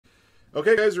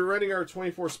Okay, guys, we're running our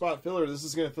 24-spot filler. This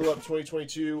is going to fill up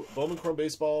 2022 Bowman Chrome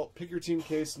Baseball. Pick your team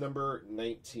case number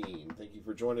 19. Thank you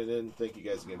for joining in. Thank you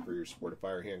guys again for your support of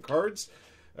Firehand cards.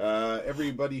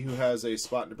 Everybody who has a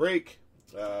spot in the break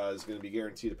is going to be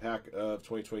guaranteed a pack of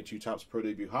 2022 Topps Pro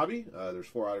Debut Hobby. There's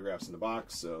 4 autographs in the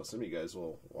box, so some of you guys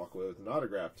will walk away with an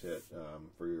autographed hit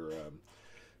for your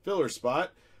filler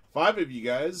spot. 5 of you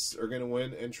guys are going to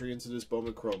win entry into this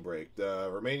Bowman Chrome break. The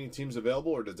remaining teams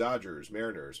available are the Dodgers,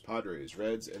 Mariners, Padres,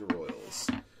 Reds, and Royals.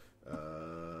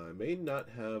 I may not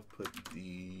have put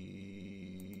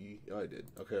the... Oh, I did.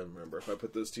 Okay, I remember if I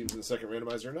put those teams in the second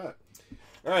randomizer or not.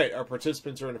 All right, our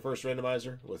participants are in the first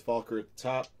randomizer with FILLER at the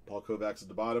top, Paul Kovacs at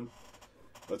the bottom.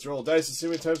 Let's roll dice and see how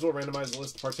many times we'll randomize the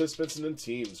list of participants and then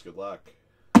teams. Good luck.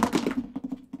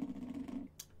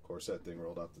 That thing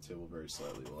rolled off the table very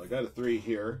slightly. Well, I got a 3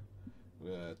 here. I'm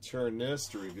going to turn this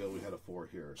to reveal we had a 4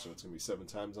 here. So it's going to be 7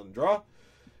 times on the draw.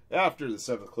 After the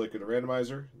 7th click of the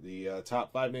randomizer, the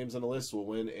top 5 names on the list will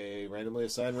win a randomly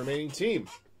assigned remaining team.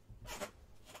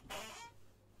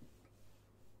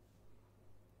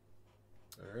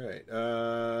 All right.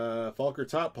 FILLER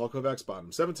top, Paul Kovacs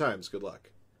bottom. 7 times. Good luck.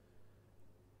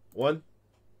 1,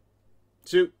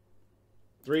 2,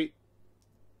 3,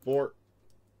 4,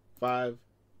 5.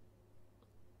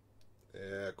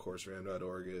 Yeah, of course,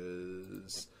 Ram.org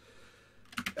is,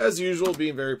 as usual,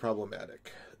 being very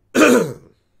problematic. And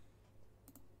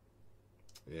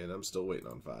I'm still waiting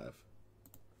on 5.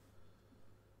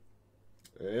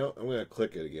 You know, I'm going to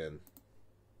click it again.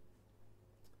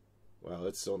 Wow,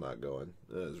 it's still not going.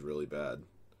 That is really bad.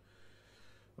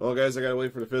 Well, guys, I got to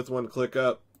wait for the 5th one to click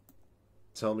up.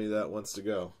 Tell me that wants to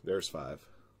go. There's 5.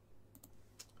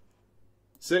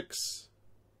 6,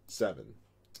 7.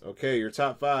 Okay, your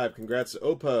top 5. Congrats to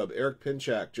OPUB, Eric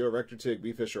Pinchak, Joe Rector-Tig,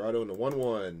 B. Fisher Auto, and a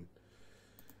 1-1.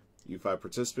 You 5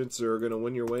 participants are going to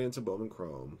win your way into Bowman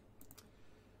Chrome.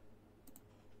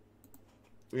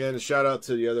 And a shout out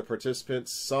to the other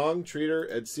participants: Song, Treater,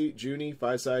 Ed Seat, Junie,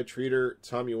 Fireside, Treater,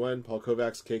 Tom Yuen, Paul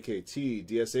Kovacs, KKT,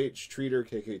 DSH, Treater,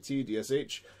 KKT,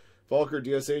 DSH, FILLER,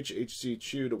 DSH, HC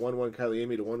Chu to 1-1, Kylie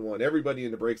Amy to 1-1. Everybody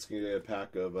in the break's going to get a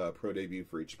pack of Pro Debut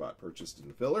for each spot purchased in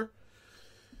the filler.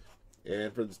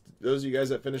 And for those of you guys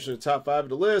that finish in the top 5 of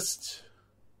the list,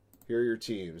 here are your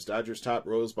teams. Dodgers top,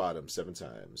 Royals bottom, 7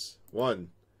 times. 1,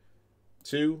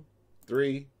 2,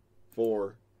 3,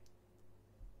 4.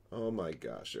 Oh my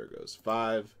gosh, there it goes.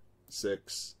 5,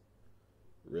 6.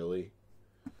 Really?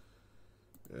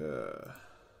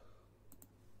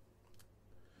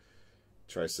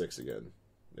 Try 6 again.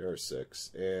 There are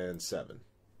 6. And 7.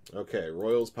 Okay,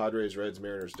 Royals, Padres, Reds,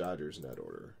 Mariners, Dodgers in that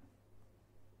order.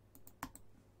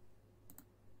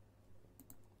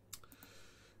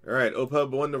 All right,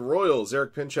 OPUB won the Royals,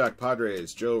 Eric Pinchak,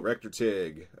 Padres, Joe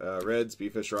Rector-Tig, Reds, B.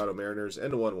 Fisher Auto, Mariners,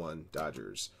 and the 1-1,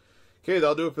 Dodgers. Okay,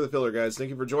 that'll do it for the filler, guys.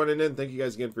 Thank you for joining in. Thank you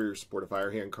guys again for your support of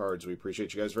Firehand cards. We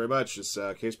appreciate you guys very much. This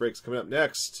case break's coming up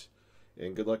next,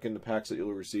 and good luck in the packs that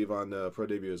you'll receive on Pro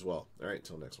Debut as well. All right,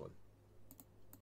 until next one.